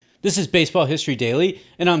This is Baseball History Daily,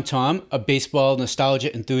 and I'm Tom, a baseball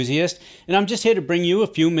nostalgia enthusiast, and I'm just here to bring you a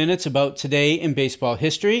few minutes about today in baseball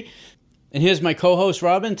history. And here's my co-host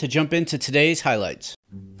Robin to jump into today's highlights.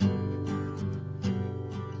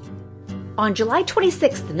 On July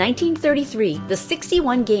 26, 1933, the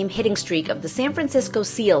 61-game hitting streak of the San Francisco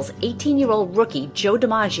Seals' 18-year-old rookie Joe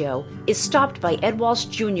DiMaggio is stopped by Ed Walsh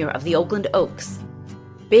Jr. of the Oakland Oaks.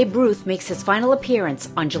 Babe Ruth makes his final appearance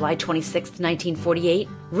on July 26, 1948.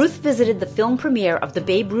 Ruth visited the film premiere of the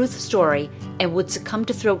Babe Ruth story and would succumb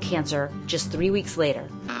to throat cancer just 3 weeks later.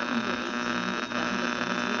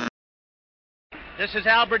 This is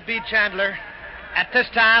Albert B. Chandler. At this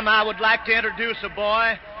time, I would like to introduce a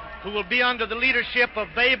boy who will be under the leadership of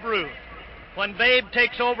Babe Ruth when Babe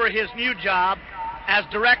takes over his new job as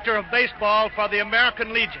Director of Baseball for the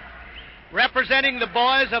American Legion. Representing the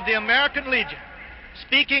boys of the American Legion,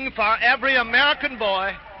 speaking for every American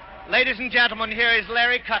boy, ladies and gentlemen, here is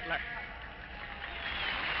Larry Cutler.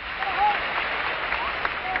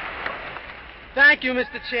 Thank you,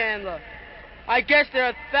 Mr. Chandler. I guess there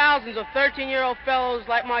are thousands of 13-year-old fellows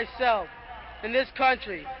like myself in this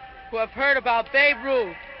country who have heard about Babe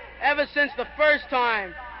Ruth ever since the first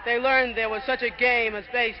time they learned there was such a game as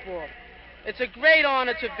baseball. It's a great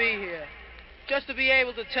honor to be here, just to be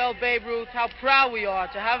able to tell Babe Ruth how proud we are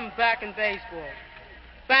to have him back in baseball,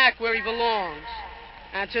 back where he belongs.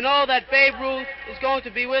 And to know that Babe Ruth is going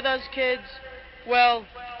to be with us, kids, well,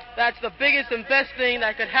 that's the biggest and best thing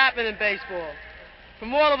that could happen in baseball.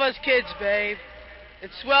 From all of us kids, Babe,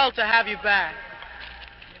 it's swell to have you back.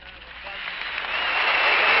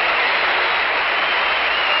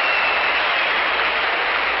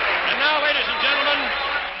 And now, ladies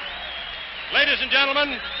and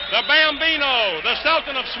gentlemen, the Bambino, the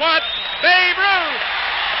Sultan of SWAT, Babe Ruth.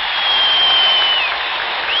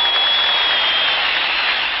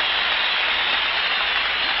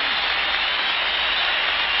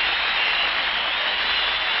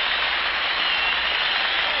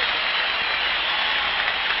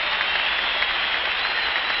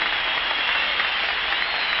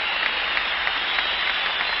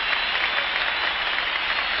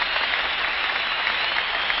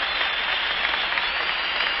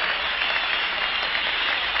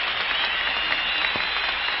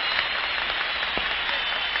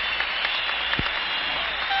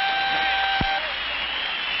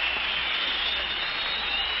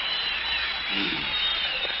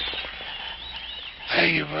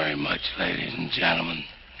 Thank you very much, ladies and gentlemen.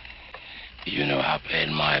 You know how bad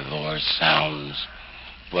my voice sounds.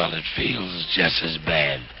 Well, it feels just as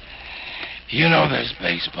bad. You know this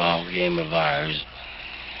baseball game of ours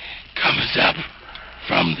comes up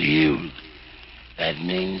from the youth. That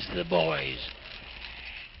means the boys.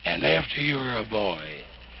 And after you're a boy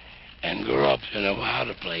and grow up to know how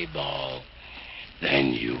to play ball, then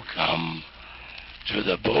you come to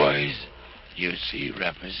the boys you see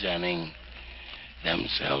representing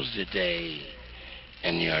themselves today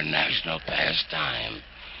in your national pastime.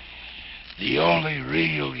 The only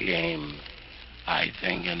real game, I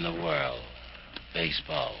think, in the world,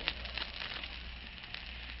 baseball.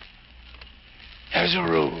 As a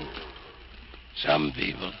rule, some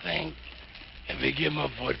people think if you give them a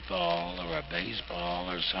football or a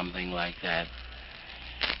baseball or something like that,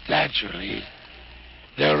 naturally,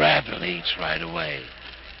 they're athletes right away.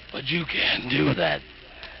 But you can't do that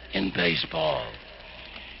in baseball.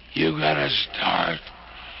 You gotta start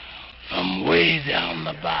from way down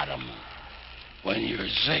the bottom when you're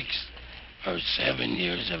 6 or 7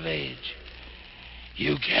 years of age.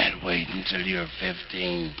 You can't wait until you're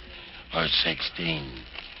 15 or 16.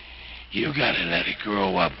 You gotta let it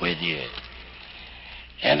grow up with you.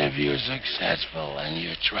 And if you're successful and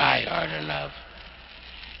you try hard enough,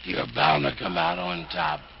 you're bound to come out on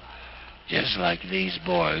top, just like these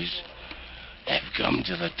boys have come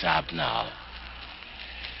to the top now.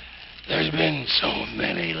 There's been so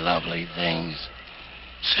many lovely things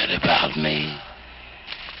said about me,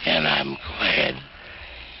 and I'm glad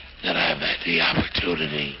that I've had the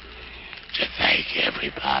opportunity to thank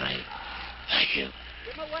everybody. Thank you.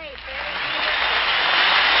 Give him away,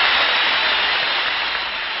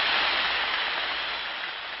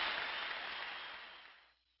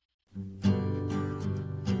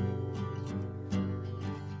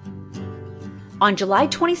 On July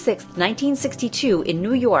 26, 1962, in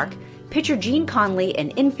New York, pitcher Gene Conley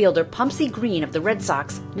and infielder Pumpsie Green of the Red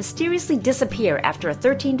Sox mysteriously disappear after a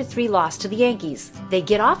 13-3 loss to the Yankees. They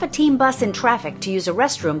get off a team bus in traffic to use a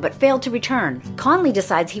restroom but fail to return. Conley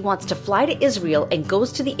decides he wants to fly to Israel and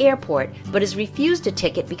goes to the airport but is refused a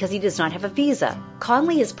ticket because he does not have a visa.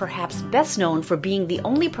 Conley is perhaps best known for being the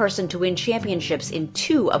only person to win championships in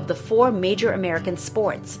 2 of the 4 major American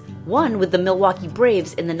sports. 1 with the Milwaukee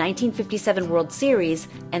Braves in the 1957 World Series,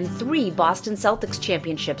 and 3 Boston Celtics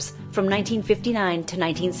championships from 1959 to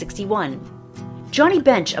 1961. Johnny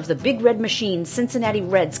Bench of the Big Red Machine Cincinnati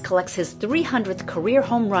Reds collects his 300th career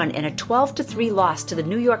home run in a 12-3 loss to the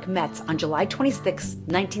New York Mets on July 26,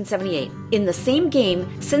 1978. In the same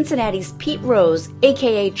game, Cincinnati's Pete Rose,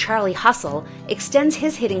 aka Charlie Hustle, extends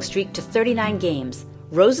his hitting streak to 39 games.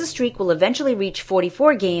 Rose's streak will eventually reach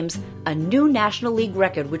 44 games, a new National League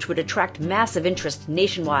record which would attract massive interest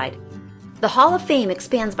nationwide. The Hall of Fame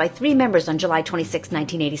expands by 3 members on July 26,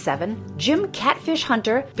 1987. Jim Catfish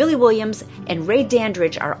Hunter, Billy Williams, and Ray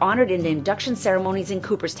Dandridge are honored in the induction ceremonies in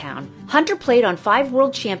Cooperstown. Hunter played on 5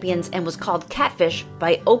 world champions and was called Catfish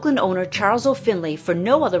by Oakland owner Charles O. Finley for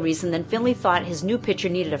no other reason than Finley thought his new pitcher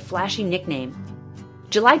needed a flashy nickname.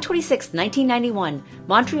 July 26, 1991,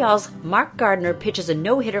 Montreal's Mark Gardner pitches a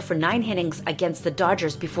no-hitter for 9 innings against the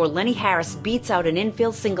Dodgers before Lenny Harris beats out an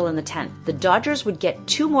infield single in the 10th. The Dodgers would get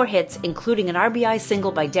 2 more hits, including an RBI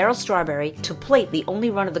single by Darryl Strawberry, to plate the only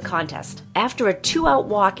run of the contest. After a 2-out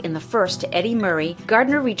walk in the first to Eddie Murray,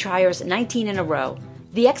 Gardner retires 19 in a row.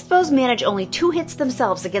 The Expos manage only 2 hits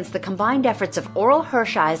themselves against the combined efforts of Oral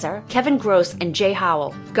Hershiser, Kevin Gross, and Jay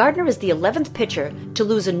Howell. Gardner is the 11th pitcher to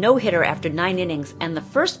lose a no-hitter after 9 innings and the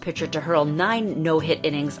first pitcher to hurl 9 no-hit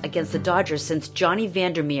innings against the Dodgers since Johnny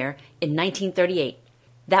Vandermeer in 1938.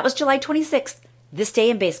 That was July 26th, this day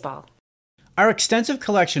in baseball. Our extensive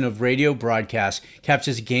collection of radio broadcasts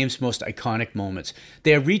captures the game's most iconic moments.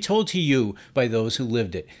 They are retold to you by those who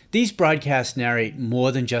lived it. These broadcasts narrate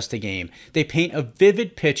more than just a game. They paint a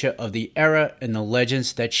vivid picture of the era and the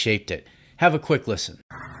legends that shaped it. Have a quick listen.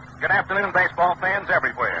 Good afternoon, baseball fans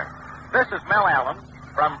everywhere. This is Mel Allen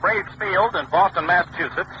from Braves Field in Boston,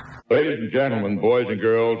 Massachusetts. Ladies and gentlemen, boys and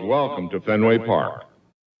girls, welcome to Fenway Park.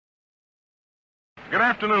 Good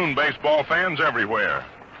afternoon, baseball fans everywhere.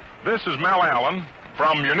 This is Mel Allen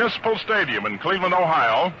from Municipal Stadium in Cleveland,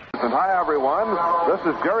 Ohio. And hi, everyone. This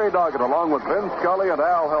is Jerry Doggett along with Vin Scully and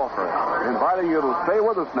Al Helfer, inviting you to stay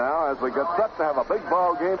with us now as we get set to have a big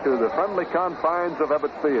ball game to the friendly confines of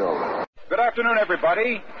Ebbets Field. Good afternoon,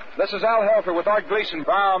 everybody. This is Al Helfer with Art Gleason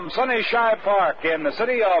from Sunny Shibe Park in the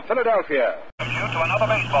city of Philadelphia. Welcome you to another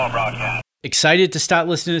baseball broadcast. Excited to start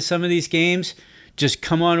listening to some of these games? Just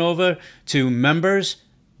come on over to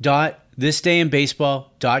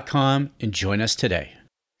members.thisdayinbaseball.com and join us today.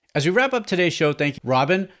 As we wrap up today's show, thank you,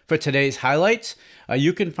 Robin, for today's highlights.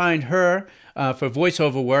 You can find her for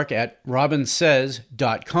voiceover work at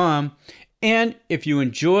robinsays.com. And if you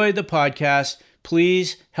enjoy the podcast,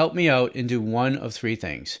 please help me out and do one of 3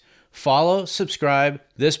 things. Follow, subscribe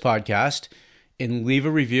this podcast, and leave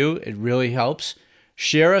a review. It really helps.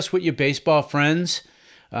 Share us with your baseball friends.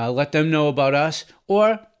 Let them know about us.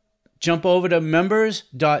 Or jump over to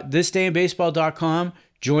members.thisdayinbaseball.com.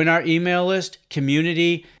 Join our email list,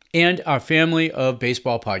 community, and our family of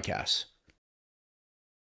baseball podcasts.